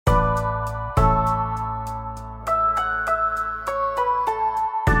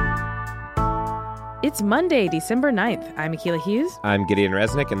It's Monday, December 9th. I'm Akilah Hughes. I'm Gideon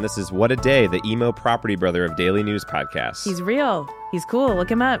Resnick, and this is What a Day, the emo property brother of Daily News podcasts. He's real. He's cool.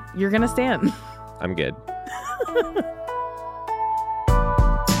 Look him up. You're going to stand. I'm good.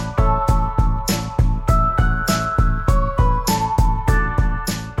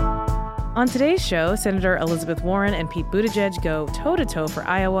 On today's show, Senator Elizabeth Warren and Pete Buttigieg go toe-to-toe for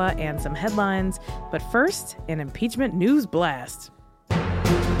Iowa and some headlines. But first, an impeachment news blast.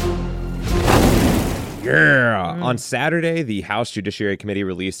 Yeah. On Saturday, the House Judiciary Committee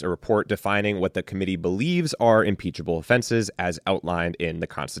released a report defining what the committee believes are impeachable offenses as outlined in the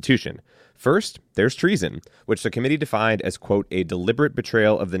Constitution. First, there's treason, which the committee defined as, quote, a deliberate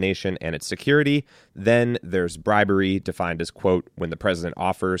betrayal of the nation and its security. Then there's bribery, defined as, quote, when the president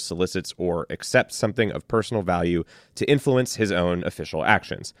offers, solicits, or accepts something of personal value to influence his own official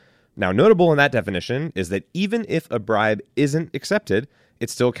actions. Now, notable in that definition is that even if a bribe isn't accepted, it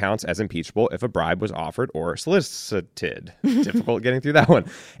still counts as impeachable if a bribe was offered or solicited. Difficult getting through that one.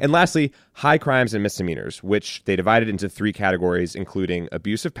 And lastly, high crimes and misdemeanors, which they divided into three categories, including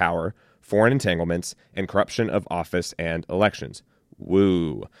abuse of power, foreign entanglements, and corruption of office and elections.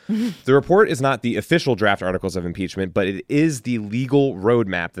 Woo. The report is not the official draft articles of impeachment, but it is the legal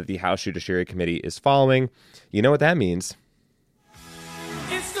roadmap that the House Judiciary Committee is following. You know what that means.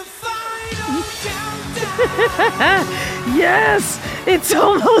 It's the final countdown. Yes! It's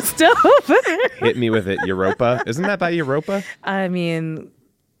almost over. Hit me with it, Europa. Isn't that by Europa? I mean,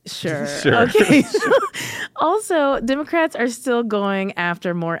 sure. Sure. Okay. Also, Democrats are still going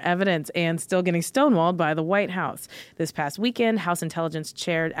after more evidence and still getting stonewalled by the White House. This past weekend, House Intelligence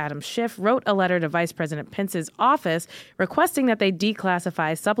Chair Adam Schiff wrote a letter to Vice President Pence's office requesting that they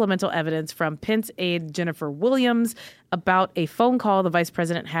declassify supplemental evidence from Pence aide Jennifer Williams about a phone call the vice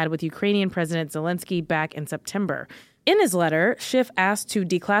president had with Ukrainian President Zelensky back in September. In his letter, Schiff asked to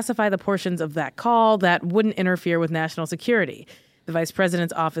declassify the portions of that call that wouldn't interfere with national security. The vice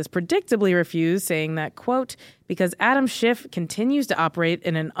president's office predictably refused, saying that, quote, because Adam Schiff continues to operate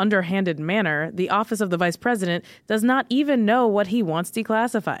in an underhanded manner, the office of the vice president does not even know what he wants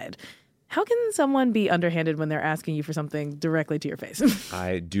declassified. How can someone be underhanded when they're asking you for something directly to your face?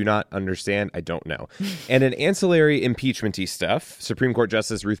 I do not understand. I don't know. And in ancillary impeachment-y stuff, Supreme Court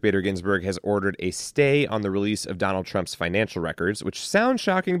Justice Ruth Bader Ginsburg has ordered a stay on the release of Donald Trump's financial records, which sounds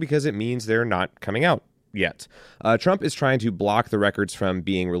shocking because it means they're not coming out yet. Trump is trying to block the records from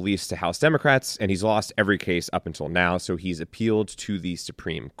being released to House Democrats, and he's lost every case up until now, so he's appealed to the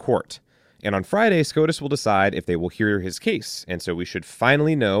Supreme Court. And on Friday, SCOTUS will decide if they will hear his case. And so we should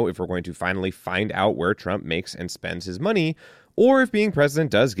finally know if we're going to finally find out where Trump makes and spends his money, or if being president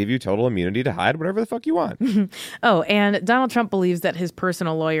does give you total immunity to hide whatever the fuck you want. Oh, and Donald Trump believes that his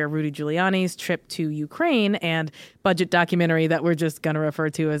personal lawyer, Rudy Giuliani's trip to Ukraine and budget documentary that we're just going to refer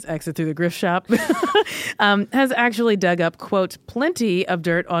to as Exit Through the Grift Shop has actually dug up, quote, plenty of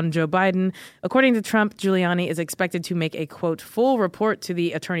dirt on Joe Biden. According to Trump, Giuliani is expected to make a, quote, full report to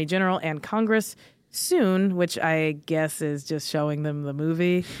the Attorney General and Congress soon, which I guess is just showing them the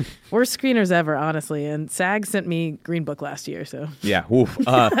movie. Worst screeners ever, honestly. And SAG sent me Green Book last year, so Yeah. Oof.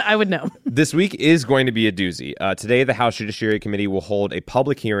 I would know. This week is going to be a doozy. Today, the House Judiciary Committee will hold a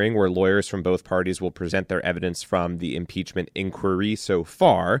public hearing where lawyers from both parties will present their evidence from the impeachment inquiry so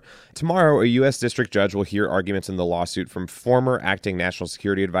far. Tomorrow, a U.S. district judge will hear arguments in the lawsuit from former acting National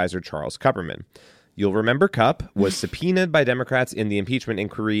Security Advisor Charles Kupperman. You'll remember Kupp was subpoenaed by Democrats in the impeachment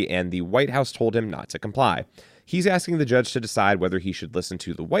inquiry, and the White House told him not to comply. He's asking the judge to decide whether he should listen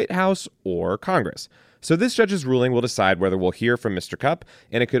to the White House or Congress. So this judge's ruling will decide whether we'll hear from Mr. Kupp,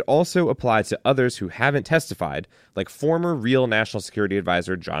 and it could also apply to others who haven't testified, like former real National Security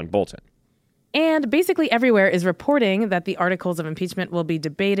Advisor John Bolton. And basically everywhere is reporting that the articles of impeachment will be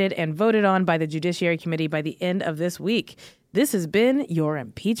debated and voted on by the Judiciary Committee by the end of this week. This has been your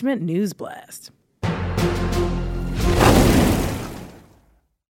Impeachment News Blast.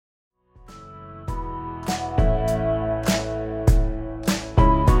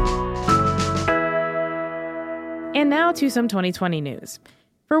 And now to some 2020 news.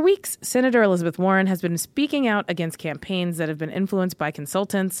 For weeks, Senator Elizabeth Warren has been speaking out against campaigns that have been influenced by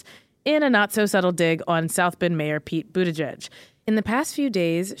consultants in a not-so-subtle dig on South Bend Mayor Pete Buttigieg. In the past few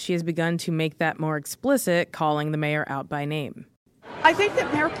days, she has begun to make that more explicit, calling the mayor out by name. I think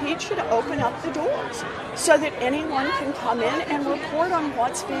that Mayor Pete should open up the doors so that anyone can come in and report on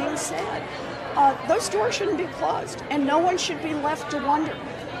what's being said. Those doors shouldn't be closed, and no one should be left to wonder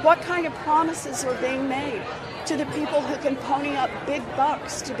what kind of promises are being made to the people who can pony up big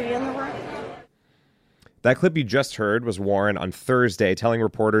bucks to be in the room. That clip you just heard was Warren on Thursday telling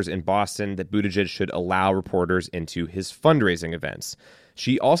reporters in Boston that Buttigieg should allow reporters into his fundraising events.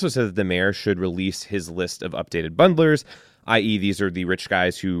 She also said that the mayor should release his list of updated bundlers, i.e. these are the rich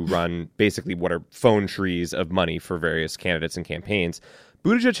guys who run basically what are phone trees of money for various candidates and campaigns.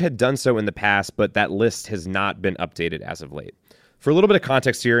 Buttigieg had done so in the past, but that list has not been updated as of late. For a little bit of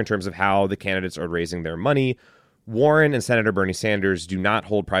context here in terms of how the candidates are raising their money, Warren and Senator Bernie Sanders do not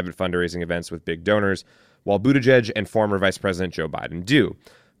hold private fundraising events with big donors, while Buttigieg and former Vice President Joe Biden do.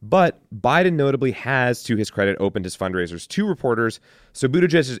 But Biden notably has, to his credit, opened his fundraisers to reporters, so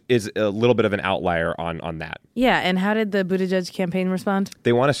Buttigieg is a little bit of an outlier on that. Yeah, and how did the Buttigieg campaign respond?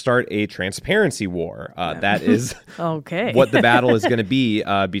 They want to start a transparency war. That is okay. what the battle is going to be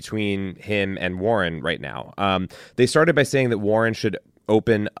between him and Warren right now. They started by saying that Warren should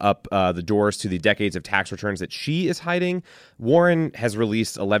open up the doors to the decades of tax returns that she is hiding. Warren has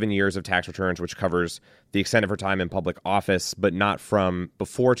released 11 years of tax returns, which covers the extent of her time in public office, but not from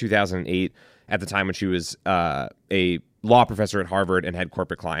before 2008, at the time when she was a law professor at Harvard and had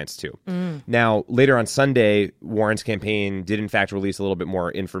corporate clients too. Now, later on Sunday, Warren's campaign did in fact release a little bit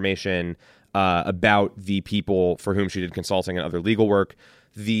more information about the people for whom she did consulting and other legal work.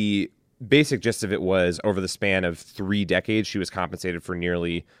 The basic gist of it was over the span of 3 decades, she was compensated for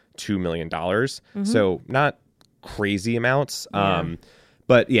nearly $2 million. So not crazy amounts. Yeah.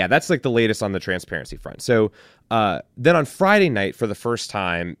 But yeah, that's like the latest on the transparency front. So then on Friday night, for the first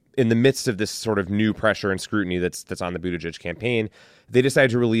time, in the midst of this sort of new pressure and scrutiny that's on the Buttigieg campaign, they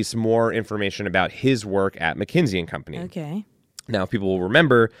decided to release more information about his work at McKinsey & Company. Okay. Now, if people will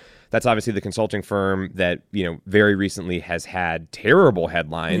remember, that's obviously the consulting firm that, very recently has had terrible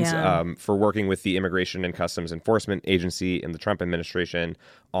headlines for working with the Immigration and Customs Enforcement Agency in the Trump administration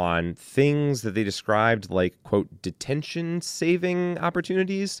on things that they described like, quote, detention saving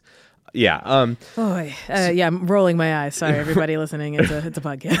opportunities. Yeah. I'm rolling my eyes. Sorry, everybody listening. It's a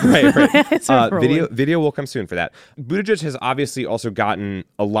podcast. Right. Video will come soon for that. Buttigieg has obviously also gotten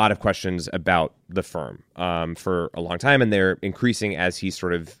a lot of questions about the firm for a long time, and they're increasing as he's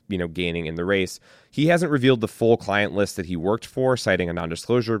sort of, gaining in the race. He hasn't revealed the full client list that he worked for, citing a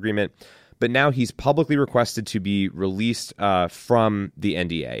non-disclosure agreement, but now he's publicly requested to be released from the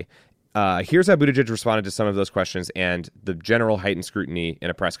NDA. Here's how Buttigieg responded to some of those questions and the general heightened scrutiny in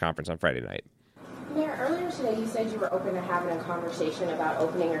a press conference on Friday night. Mayor, earlier today you said you were open to having a conversation about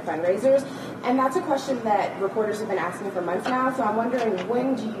opening your fundraisers, and that's a question that reporters have been asking for months now, so I'm wondering,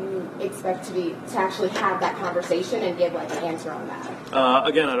 when do you expect to actually have that conversation and give an answer on that?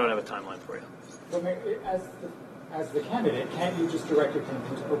 Again, I don't have a timeline for you. Well, Mayor, as the candidate, can't you just direct your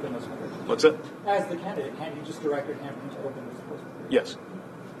campaign to open those fundraisers? What's it? As the candidate, can't you just direct your campaign to open those fundraisers? Yes.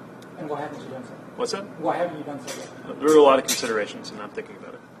 And why haven't you done so? What's that? Why haven't you done so yet? There are a lot of considerations, and I'm thinking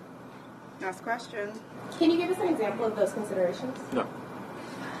about it. Last question. Can you give us an example of those considerations? No.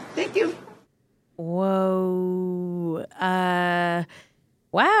 Thank you. Whoa.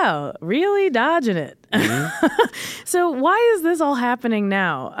 Wow. Really dodging it. So why is this all happening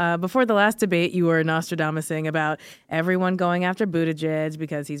now? Before the last debate, you were Nostradamusing about everyone going after Buttigieg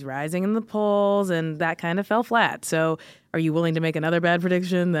because he's rising in the polls, and that kind of fell flat. So are you willing to make another bad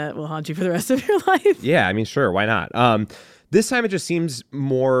prediction that will haunt you for the rest of your life? Yeah, I mean, sure. Why not? This time it just seems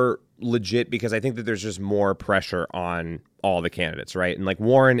more legit because I think that there's just more pressure on all the candidates, right? And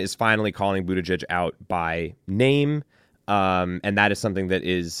Warren is finally calling Buttigieg out by name. And that is something that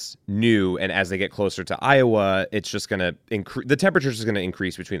is new. And as they get closer to Iowa, it's just going to increase. The temperature is going to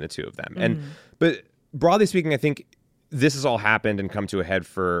increase between the two of them. But broadly speaking, I think this has all happened and come to a head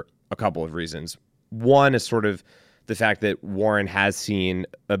for a couple of reasons. One is sort of the fact that Warren has seen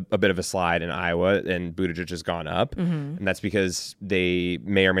a bit of a slide in Iowa and Buttigieg has gone up. And that's because they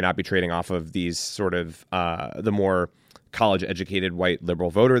may or may not be trading off of these sort of the more college-educated white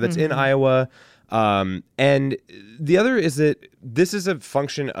liberal voter that's in Iowa. And the other is that this is a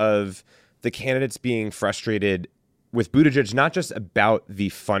function of the candidates being frustrated with Buttigieg, not just about the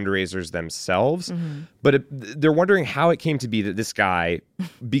fundraisers themselves, but they're wondering how it came to be that this guy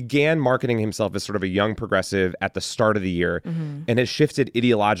began marketing himself as sort of a young progressive at the start of the year and has shifted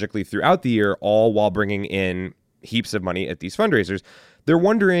ideologically throughout the year, all while bringing in heaps of money at these fundraisers. They're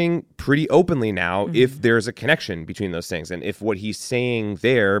wondering pretty openly now if there's a connection between those things and if what he's saying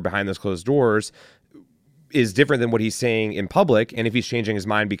there behind those closed doors is different than what he's saying in public, and if he's changing his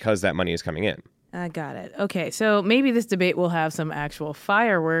mind because that money is coming in. I got it. Okay, so maybe this debate will have some actual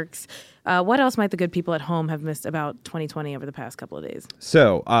fireworks. What else might the good people at home have missed about 2020 over the past couple of days?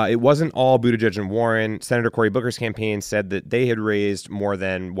 So it wasn't all Buttigieg and Warren. Senator Cory Booker's campaign said that they had raised more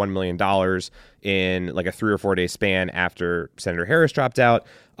than $1 million in like a 3 or 4 day span after Senator Harris dropped out.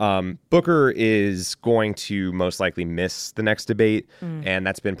 Booker is going to most likely miss the next debate, and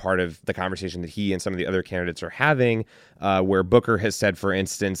that's been part of the conversation that he and some of the other candidates are having, where Booker has said, for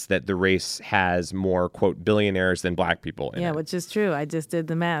instance, that the race has more, quote, billionaires than black people in it. Which is true. I just did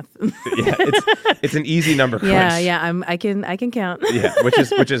the math. Yeah, it's an easy number crunch. I can count. Yeah,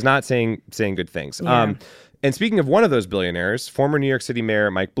 which is not saying good things. Yeah. And speaking of one of those billionaires, former New York City Mayor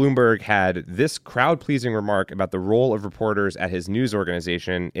Mike Bloomberg had this crowd-pleasing remark about the role of reporters at his news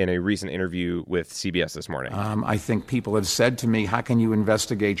organization in a recent interview with CBS this morning. I think people have said to me, how can you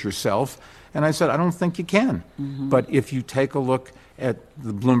investigate yourself? And I said, I don't think you can. But if you take a look at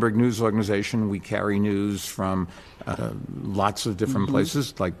the Bloomberg News Organization, we carry news from lots of different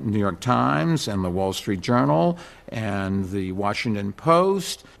places, like New York Times and the Wall Street Journal and the Washington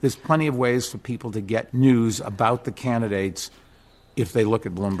Post. There's plenty of ways for people to get news about the candidates if they look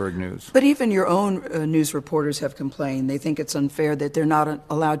at Bloomberg News. But even your own news reporters have complained. They think it's unfair that they're not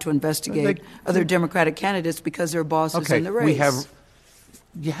allowed to investigate other Democratic candidates because they're bosses in the race.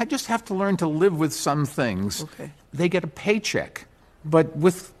 You just have to learn to live with some things. Okay. They get a paycheck, but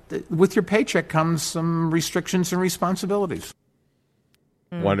with your paycheck comes some restrictions and responsibilities.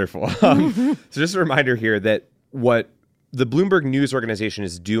 Wonderful. So just a reminder here that what the Bloomberg News Organization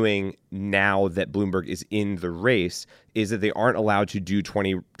is doing now that Bloomberg is in the race is that they aren't allowed to do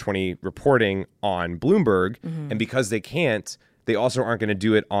 2020 reporting on Bloomberg. And because they can't, they also aren't going to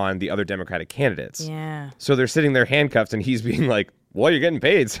do it on the other Democratic candidates. Yeah. So they're sitting there handcuffed and he's being like, well, you're getting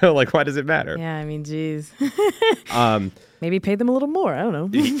paid. So like, why does it matter? Yeah, I mean, geez. Maybe pay them a little more. I don't know.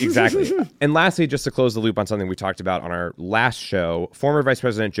 Exactly. And lastly, just to close the loop on something we talked about on our last show, former Vice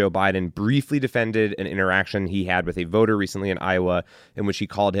President Joe Biden briefly defended an interaction he had with a voter recently in Iowa in which he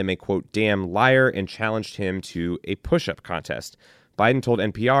called him a, quote, damn liar and challenged him to a push-up contest. Biden told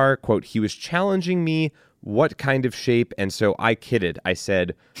NPR, quote, he was challenging me what kind of shape, and so I kidded. I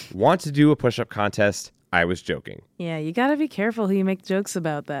said, want to do a push-up contest? I was joking. Yeah, you got to be careful who you make jokes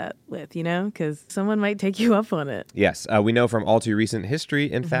about that with, because someone might take you up on it. Yes, we know from all too recent history,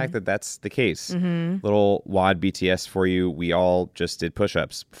 in fact, that that's the case. Little WAD BTS for you. We all just did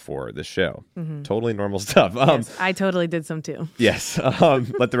push-ups before the show. Totally normal stuff. Yes, I totally did some too. Yes,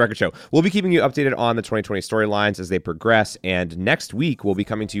 let the record show. We'll be keeping you updated on the 2020 storylines as they progress, and next week we'll be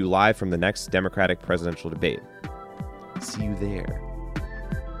coming to you live from the next Democratic presidential debate. See you there.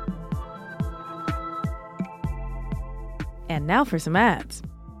 And now for some ads.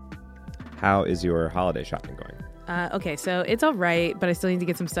 How is your holiday shopping going? Okay, so it's all right, but I still need to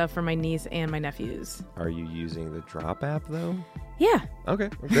get some stuff for my niece and my nephews. Are you using the Drop app, though? Yeah. Okay,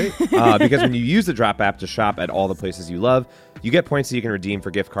 great. Because when you use the Drop app to shop at all the places you love, you get points that you can redeem for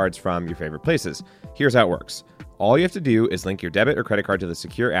gift cards from your favorite places. Here's how it works. All you have to do is link your debit or credit card to the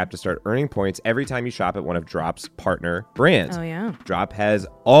secure app to start earning points every time you shop at one of Drop's partner brands. Oh, yeah. Drop has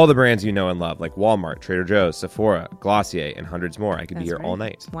all the brands you know and love, like Walmart, Trader Joe's, Sephora, Glossier, and hundreds more. I could be here all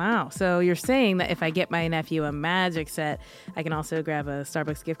night. Wow. So you're saying that if I get my nephew a Magic set, I can also grab a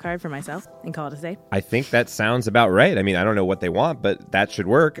Starbucks gift card for myself and call it a day? I think that sounds about right. I mean, I don't know what they want, but that should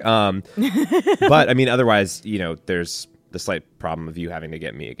work. But, I mean, otherwise, there's the slight problem of you having to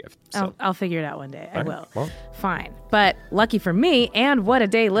get me a gift. So. I'll figure it out one day. I will. Well. Fine. But lucky for me and What a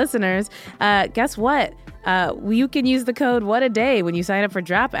Day listeners, guess what? You can use the code What a Day when you sign up for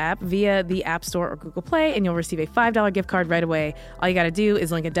Drop app via the App Store or Google Play, and you'll receive a $5 gift card right away. All you got to do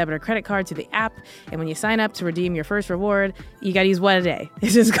is link a debit or credit card to the app, and when you sign up to redeem your first reward, you got to use What a Day.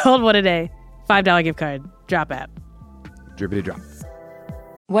 It's just called What a Day. $5 gift card. Drop app. Drippity drop.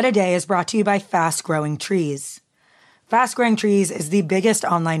 What a Day is brought to you by Fast Growing Trees. Fast Growing Trees is the biggest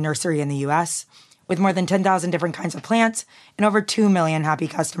online nursery in the U.S., with more than 10,000 different kinds of plants and over 2 million happy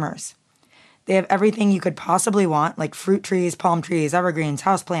customers. They have everything you could possibly want, like fruit trees, palm trees, evergreens,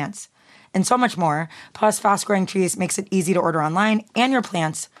 houseplants, and so much more. Plus, Fast Growing Trees makes it easy to order online, and your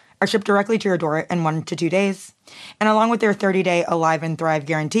plants are shipped directly to your door in 1 to 2 days. And along with their 30-day Alive and Thrive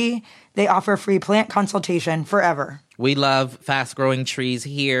guarantee, they offer free plant consultation forever. We love Fast Growing Trees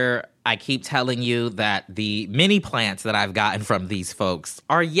here. I keep telling you that the mini plants that I've gotten from these folks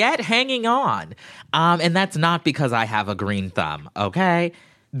are yet hanging on. And that's not because I have a green thumb, okay?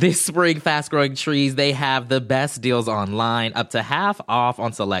 This spring, Fast Growing Trees, they have the best deals online, up to half off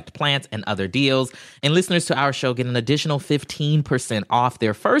on select plants and other deals. And listeners to our show get an additional 15% off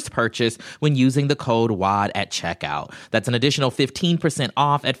their first purchase when using the code WAD at checkout. That's an additional 15%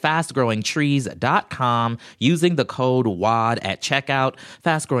 off at fastgrowingtrees.com using the code WAD at checkout.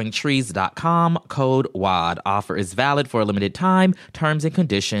 Fastgrowingtrees.com, code WAD. Offer is valid for a limited time. Terms and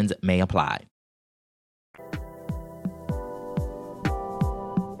conditions may apply.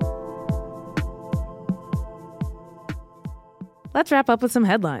 Let's wrap up with some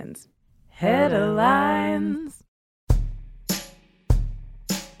headlines. Headlines.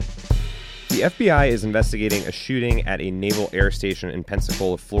 The FBI is investigating a shooting at a naval air station in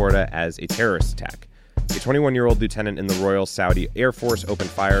Pensacola, Florida, as a terrorist attack. A 21-year-old lieutenant in the Royal Saudi Air Force opened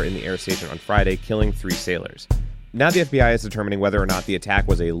fire in the air station on Friday, killing 3 sailors. Now the FBI is determining whether or not the attack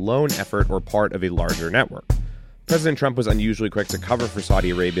was a lone effort or part of a larger network. President Trump was unusually quick to cover for Saudi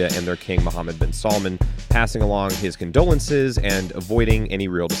Arabia and their king Mohammed bin Salman, passing along his condolences and avoiding any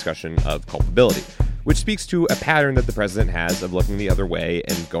real discussion of culpability, which speaks to a pattern that the president has of looking the other way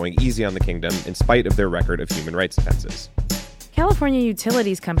and going easy on the kingdom in spite of their record of human rights offenses. California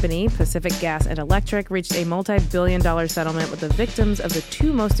utilities company Pacific Gas and Electric reached a multi-billion-dollar settlement with the victims of the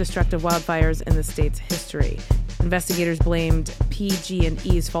 2 most destructive wildfires in the state's history. Investigators blamed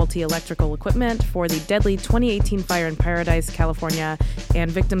PG&E's faulty electrical equipment for the deadly 2018 fire in Paradise, California,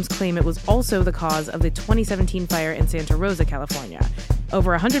 and victims claim it was also the cause of the 2017 fire in Santa Rosa, California.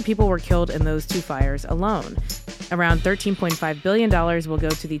 Over 100 people were killed in those 2 fires alone. Around $13.5 billion will go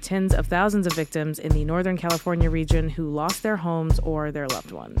to the tens of thousands of victims in the Northern California region who lost their homes or their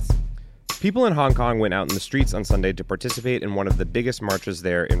loved ones. People in Hong Kong went out in the streets on Sunday to participate in one of the biggest marches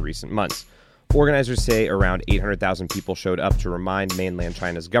there in recent months. Organizers say around 800,000 people showed up to remind mainland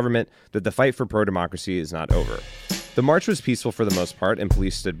China's government that the fight for pro-democracy is not over. The march was peaceful for the most part, and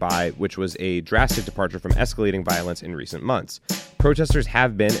police stood by, which was a drastic departure from escalating violence in recent months. Protesters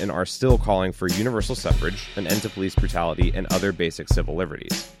have been and are still calling for universal suffrage, an end to police brutality, and other basic civil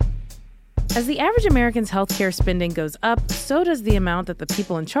liberties. As the average American's healthcare spending goes up, so does the amount that the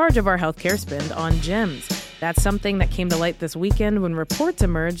people in charge of our healthcare spend on gyms. That's something that came to light this weekend when reports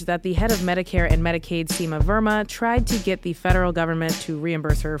emerged that the head of Medicare and Medicaid, Seema Verma, tried to get the federal government to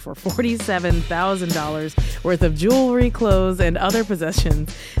reimburse her for $47,000 worth of jewelry, clothes, and other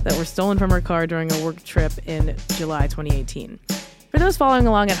possessions that were stolen from her car during a work trip in July 2018. For those following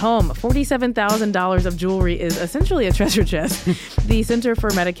along at home, $47,000 of jewelry is essentially a treasure chest. The Center for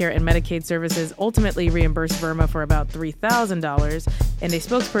Medicare and Medicaid Services ultimately reimbursed Verma for about $3,000, and a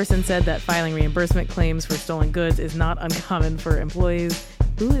spokesperson said that filing reimbursement claims for stolen goods is not uncommon for employees.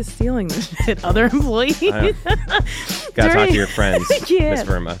 Who is stealing this shit? Other employees? Gotta talk to your friends, Miss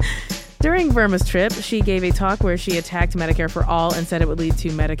Verma. During Verma's trip, she gave a talk where she attacked Medicare for All and said it would lead to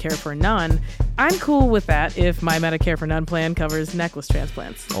Medicare for None. I'm cool with that if my Medicare for None plan covers necklace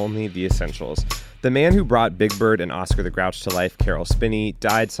transplants. Only the essentials. The man who brought Big Bird and Oscar the Grouch to life, Carol Spinney,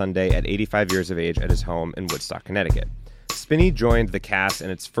 died Sunday at 85 years of age at his home in Woodstock, Connecticut. Spinney joined the cast in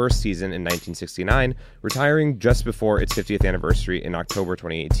its first season in 1969, retiring just before its 50th anniversary in October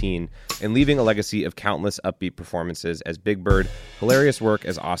 2018, and leaving a legacy of countless upbeat performances as Big Bird, hilarious work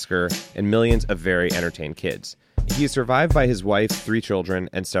as Oscar, and millions of very entertained kids. He is survived by his wife, 3 children,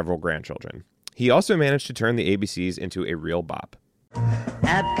 and several grandchildren. He also managed to turn the ABCs into a real bop.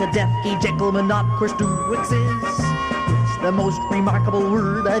 Abkadefki, Jekyll, Monoquist, Duixes. It's the most remarkable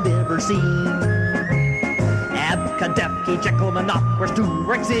word I've ever seen. Abkadefki, Jekyll, Monoquist,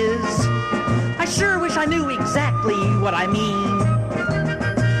 Duixes. I sure wish I knew exactly what I mean.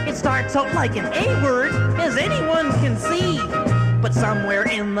 It starts out like an A word, as anyone can see. But somewhere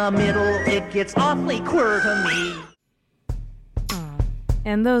in the middle, it gets awfully queer to me.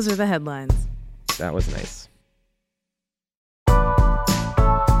 And those are the headlines. That was nice.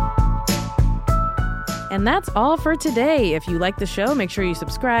 And that's all for today. If you like the show, make sure you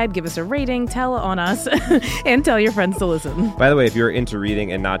subscribe, give us a rating, tell on us, and tell your friends to listen. By the way, if you're into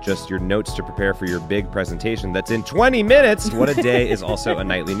reading and not just your notes to prepare for your big presentation that's in 20 minutes, What a Day is also a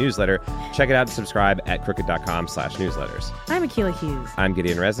nightly newsletter. Check it out and subscribe at crooked.com/newsletters. I'm Akilah Hughes. I'm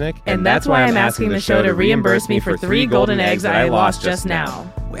Gideon Resnick. And that's why I'm asking the show to reimburse me for 3 golden eggs I lost just now.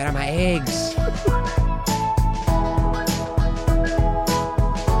 Where are my eggs?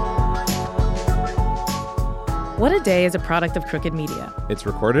 What a Day is a product of Crooked Media. It's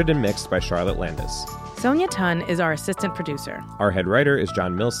recorded and mixed by Charlotte Landis. Sonia Tun is our assistant producer. Our head writer is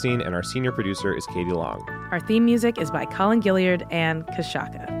John Milstein, and our senior producer is Katie Long. Our theme music is by Colin Gilliard and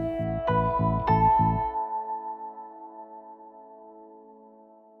Kashaka.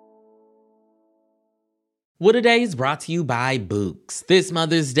 What A Day is brought to you by Books. This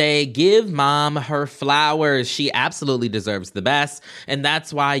Mother's Day, give mom her flowers. She absolutely deserves the best, and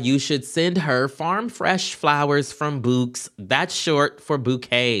that's why you should send her farm fresh flowers from Books. That's short for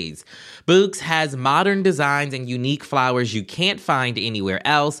bouquets. Books has modern designs and unique flowers you can't find anywhere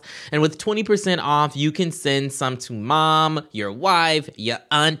else, and with 20% off, you can send some to mom, your wife, your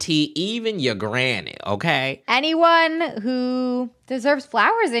auntie, even your granny, okay? Anyone who deserves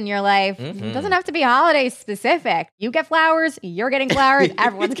flowers in your life. It doesn't have to be holiday specific. You get flowers, you're getting flowers,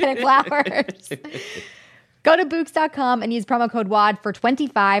 everyone's getting flowers. Go to Books.com and use promo code WAD for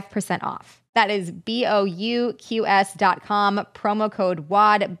 25% off. That is BOUQS.com, promo code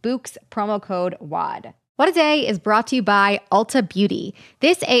WAD, Books, promo code WAD. What A Day is brought to you by Ulta Beauty.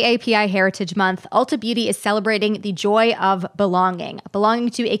 This AAPI Heritage Month, Ulta Beauty is celebrating the joy of belonging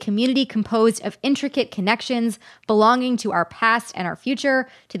to a community composed of intricate connections, belonging to our past and our future,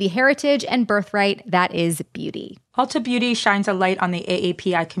 to the heritage and birthright that is beauty. Ulta Beauty shines a light on the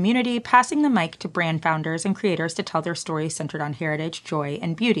AAPI community, passing the mic to brand founders and creators to tell their stories centered on heritage, joy,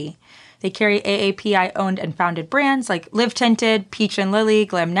 and beauty. They carry AAPI-owned and founded brands like Live Tinted, Peach and Lily,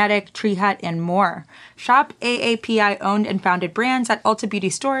 Glamnetic, Tree Hut, and more. Shop AAPI-owned and founded brands at Ulta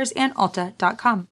Beauty stores and Ulta.com.